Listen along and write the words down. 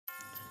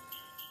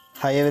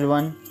Hi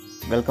everyone,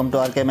 welcome to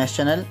RKMS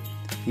channel.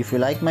 If you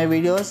like my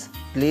videos,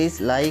 please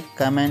like,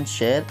 comment,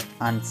 share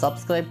and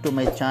subscribe to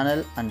my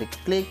channel and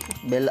click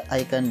bell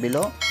icon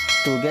below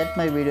to get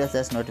my videos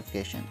as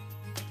notification.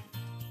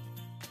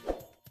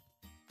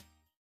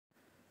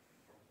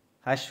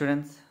 Hi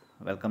students,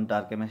 welcome to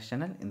RKMS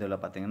channel. In this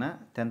video,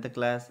 10th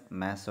class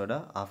maths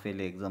half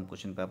yearly exam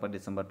question paper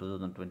December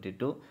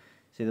 2022.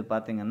 So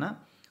this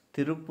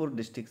Thiruppur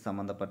district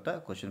சம்பந்தப்பட்ட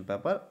question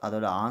paper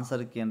அதோட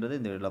answer கீன்றது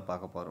இந்த வீடியோல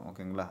பார்க்க போறோம்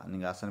ஓகேங்களா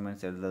நீங்க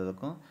assignments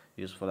எழுதுறதுக்கும்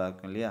யூஸ்ஃபுல்லா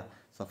இருக்கும் இல்லையா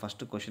சோ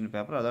ஃபர்ஸ்ட் क्वेश्चन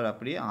பேப்பர் அதோட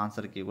அப்படியே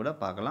ஆன்சர் கீ கூட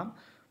பார்க்கலாம்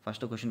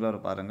ஃபர்ஸ்ட் क्वेश्चन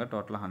பேப்பர் பாருங்க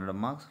டோட்டலா 100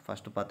 மார்க்ஸ்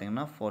ஃபர்ஸ்ட்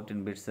பாத்தீங்கன்னா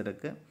 14 பிட்ஸ்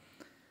இருக்கு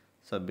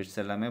சோ பிட்ஸ்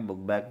எல்லாமே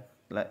புக்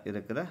பேக்ல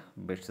இருக்கிற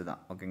பிட்ஸ்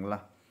தான் ஓகேங்களா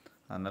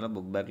அதனால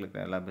புக் பேக்ல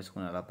இருக்கிற எல்லா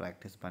பிட்ஸ்க்கும் நல்லா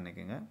பிராக்டீஸ்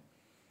பண்ணிக்கங்க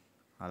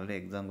ஆல்ரெடி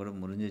எக்ஸாம் கூட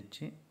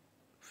முடிஞ்சிருச்சு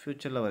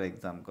ஃபியூச்சர்ல வர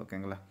எக்ஸாம்க்கு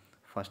ஓகேங்களா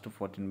ஃபர்ஸ்ட்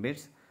 14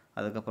 பிட்ஸ்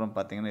அதுக்கு அப்புறம்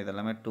பாத்தீங்கன்னா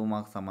இதெல்லாம் 2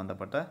 மார்க்ஸ்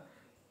சம்பந்தப்பட்ட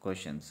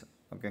क्वेश्चंस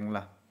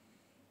ஓகேங்களா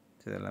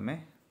இதெல்லாம்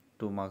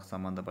 2 மார்க்ஸ்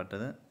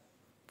சம்பந்தப்பட்டது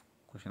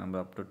क्वेश्चन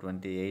நம்பர் up to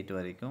 28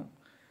 வரைக்கும்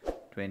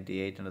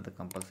 28 ன்றது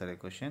கம்பல்சரி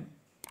क्वेश्चन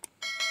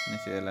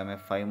நெக்ஸ்ட் இதெல்லாம்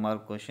 5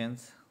 மார்க்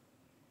क्वेश्चंस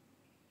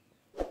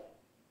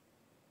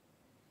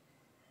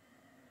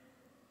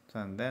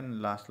and then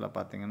lastல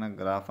பாத்தீங்கன்னா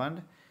graph and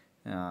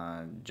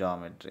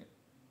geometry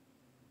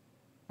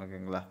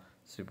ஓகேங்களா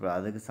சோ இப்போ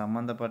அதுக்கு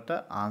சம்பந்தப்பட்ட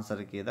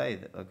ஆன்சர் கீ தான்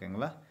இது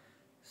ஓகேங்களா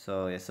So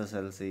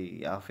SSLC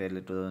half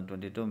yearly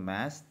 2022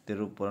 maths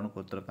Thiruppur nu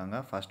கொடுத்திருக்காங்க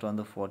first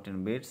வந்து 14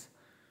 bits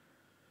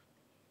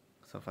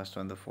so first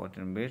வந்து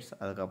 14 bits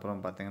அதுக்கு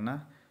அப்புறம் பாத்தீங்கன்னா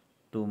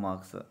 2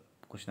 marks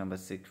question number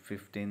 6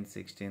 15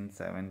 16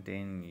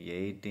 17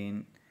 18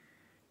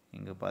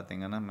 இங்க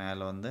பாத்தீங்கன்னா மேல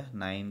வந்து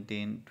 19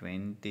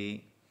 20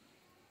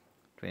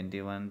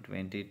 21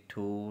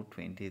 22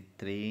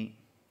 23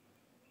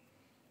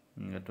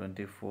 இங்க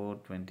 24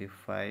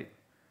 25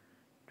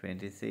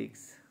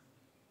 26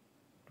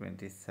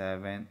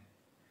 27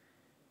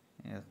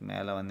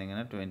 மேல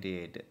வந்தீங்கன்னா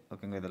 28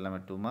 ஓகேங்க இதெல்லாம்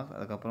 2 மார்க்ஸ்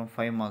அதுக்கு அப்புறம்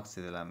 5 மார்க்ஸ்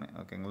இதெல்லாம்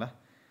ஓகேங்களா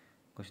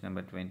क्वेश्चन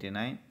நம்பர்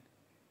 29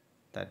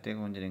 30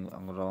 கொஞ்சம் நீங்க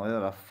அங்க ரொம்ப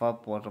ரஃப்பா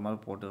போடுற மாதிரி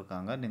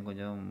போட்டுருக்காங்க நீங்க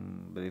கொஞ்சம்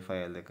வெரிஃபை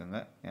எழுதிக்கங்க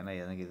ஏன்னா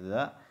எனக்கு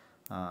இதுதான்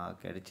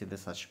கிடைச்சது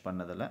சர்ச்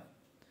பண்ணதுல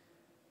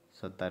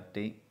சோ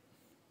 30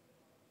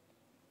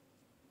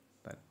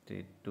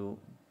 32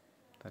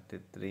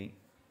 33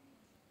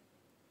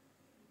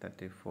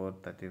 34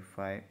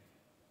 35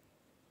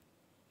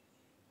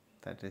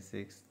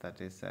 36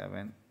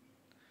 37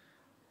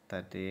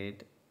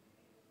 38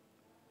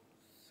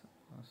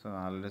 சோ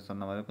ஆல்ரெடி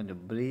சொன்ன மாதிரி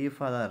கொஞ்சம்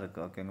பிரீஃபா தான் இருக்கு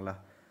ஓகேங்களா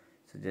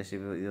சோ ஜஸ்ட்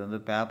இது வந்து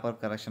பேப்பர்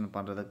கரெக்ஷன்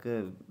பண்றதுக்கு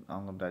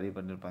அவங்க ரெடி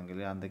பண்ணிருப்பாங்க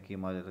இல்லையா அந்த கீ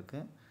மாதிரி இருக்கு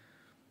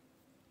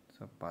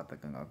சோ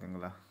பாத்துக்கங்க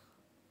ஓகேங்களா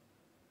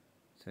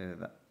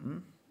சரிதான்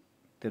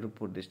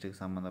திருப்பூர்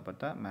டிஸ்ட்ரிக்ட்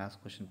சம்பந்தப்பட்ட மேத்ஸ்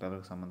क्वेश्चन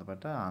பேப்பருக்கு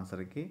சம்பந்தப்பட்ட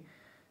ஆன்சர் கீ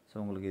சோ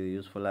உங்களுக்கு இது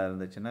யூஸ்ஃபுல்லா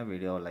இருந்துச்சுனா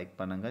வீடியோவை லைக்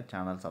பண்ணுங்க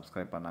சேனல்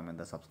சப்ஸ்கிரைப் பண்ணாம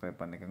இருந்தா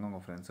சப்ஸ்கிரைப் பண்ணிக்கங்க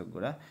உங்க फ्रेंड्स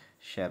கூட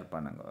ஷேர்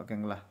பண்ணுங்க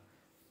ஓகேங்களா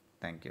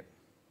Thank you